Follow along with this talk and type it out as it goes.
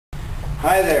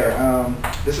Hi there.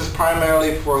 This is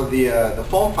primarily for the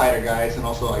foam fighter guys, and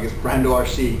also I guess Frank of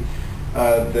RC.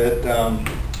 That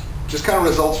just kind of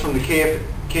results from the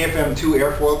KFM2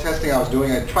 airfoil testing I was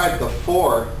doing. I tried the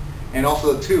 4 and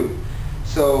also the 2.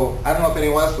 So I don't know if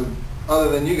anyone else would, other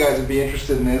than you guys, would be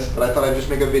interested in this, but I thought I'd just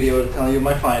make a video to tell you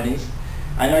my findings.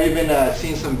 I know you've been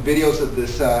seeing some videos of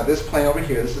this this plane over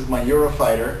here. This is my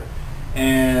Eurofighter,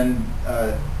 and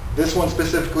this one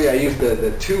specifically I used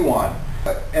the 2 on.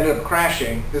 Ended up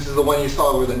crashing. This is the one you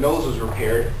saw where the nose was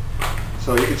repaired.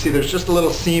 So you can see there's just a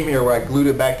little seam here where I glued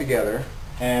it back together,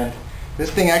 and this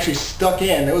thing actually stuck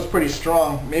in. It was pretty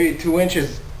strong, maybe 2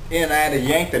 inches in. I had to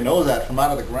yank the nose out from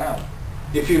out of the ground.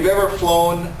 If you've ever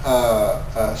flown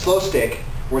a slow stick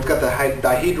where it's got the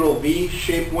dihedral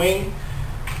V-shaped wing,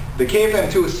 the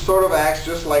KFM2 sort of acts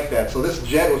just like that. So this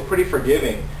jet was pretty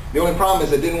forgiving. The only problem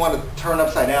is it didn't want to turn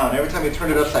upside down. Every time you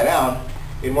turned it upside down,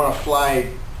 it'd want to fly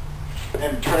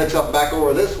and turn itself back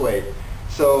over this way.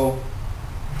 So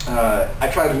I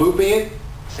tried looping it,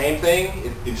 same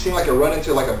thing. It seemed like it run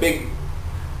into like a big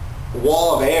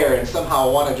wall of air and somehow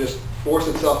want to just force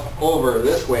itself over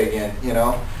this way again, you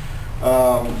know.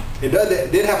 It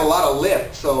did have a lot of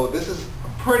lift, so this is a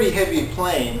pretty heavy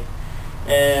plane,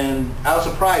 and I was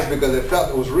surprised because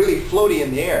it was really floaty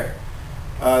in the air.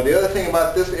 The other thing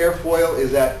about this airfoil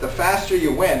is that the faster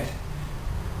you went,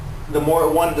 the more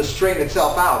it wanted to straighten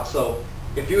itself out. So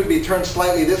if you would be turned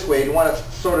slightly this way, you'd want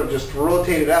to sort of just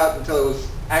rotate it out until it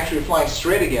was actually flying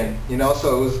straight again, you know.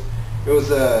 So it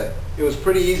was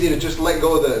pretty easy to just let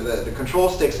go of the control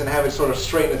sticks and have it sort of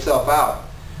straighten itself out.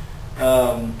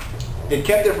 It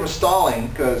kept it from stalling,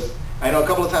 because I know a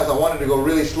couple of times I wanted to go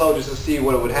really slow just to see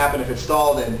what would happen if it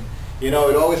stalled, and you know,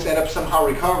 it always end up somehow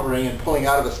recovering and pulling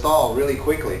out of the stall really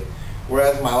quickly.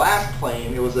 Whereas my last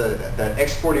plane, it was that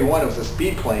X-41, it was a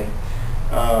speed plane.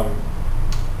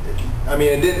 I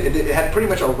mean, it had pretty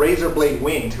much a razor blade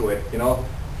wing to it, you know,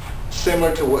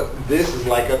 similar to what this is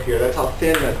like up here. That's how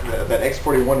thin that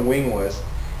X-41 wing was,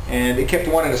 and it kept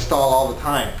wanting to stall all the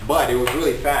time, but it was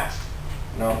really fast.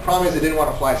 You know, the problem is it didn't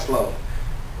want to fly slow.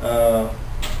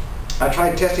 I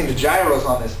tried testing the gyros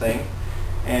on this thing,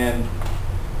 and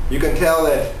you can tell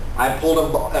that I pulled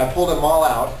them all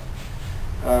out.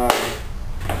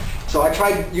 So I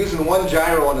tried using one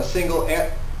gyro on a single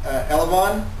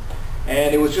elevon,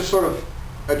 and it was just sort of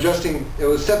adjusting. It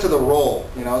was set to the roll,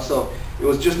 you know, so it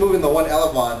was just moving the one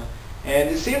elevon, and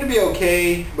it seemed to be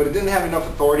okay, but it didn't have enough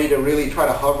authority to really try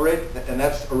to hover it, and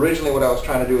that's originally what I was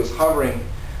trying to do, was hovering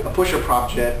a pusher prop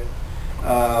jet,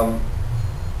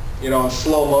 you know, in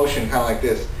slow motion, kind of like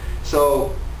this.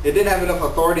 So it didn't have enough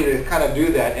authority to kind of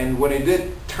do that, and when it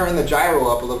did turn the gyro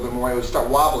up a little bit more, it would start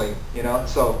wobbling, you know.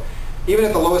 So even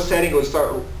at the lowest setting, it would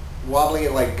start wobbling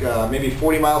at like maybe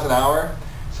 40 miles an hour.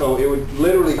 So it would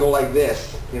literally go like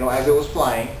this, you know, as it was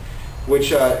flying,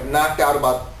 which knocked out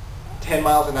about 10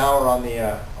 miles an hour on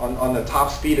the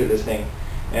top speed of this thing.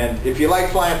 And if you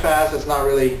like flying fast, that's not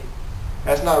really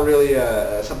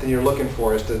something you're looking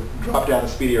for, is to drop down the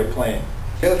speed of your plane.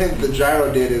 The other thing that the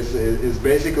gyro did is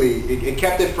basically it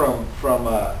kept it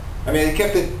it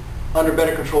kept it under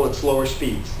better control at slower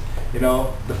speeds. You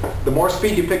know, the more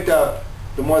speed you picked up,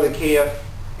 the more the KF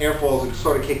airfoils would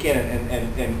sort of kick in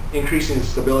and increasing the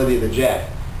stability of the jet.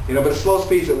 You know, but at slow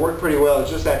speeds it worked pretty well. It's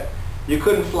just that you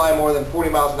couldn't fly more than 40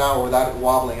 miles an hour without it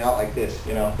wobbling out like this,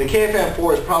 you know. The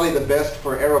KFM4 is probably the best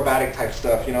for aerobatic type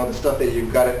stuff, you know, the stuff that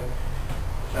you've got it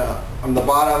on the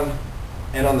bottom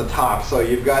and on the top. So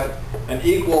you've got an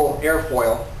equal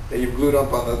airfoil that you've glued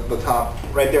up on the top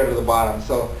right there to the bottom.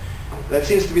 So that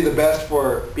seems to be the best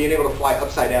for being able to fly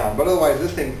upside down. But otherwise,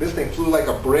 this thing flew like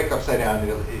a brick upside down.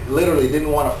 It literally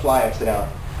didn't want to fly upside down,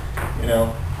 you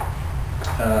know.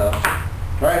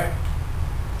 All right.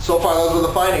 So far, those are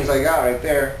the findings I got right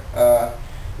there.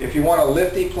 If you want a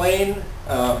lifty plane,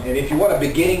 and if you want a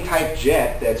beginning type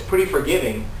jet that's pretty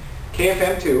forgiving,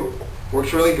 KFM2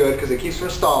 works really good because it keeps from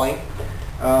stalling.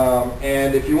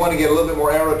 And if you want to get a little bit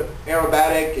more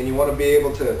aerobatic and you want to be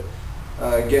able to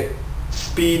get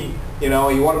speed, you know,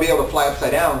 you want to be able to fly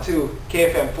upside down too,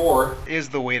 KFM4 is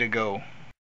the way to go.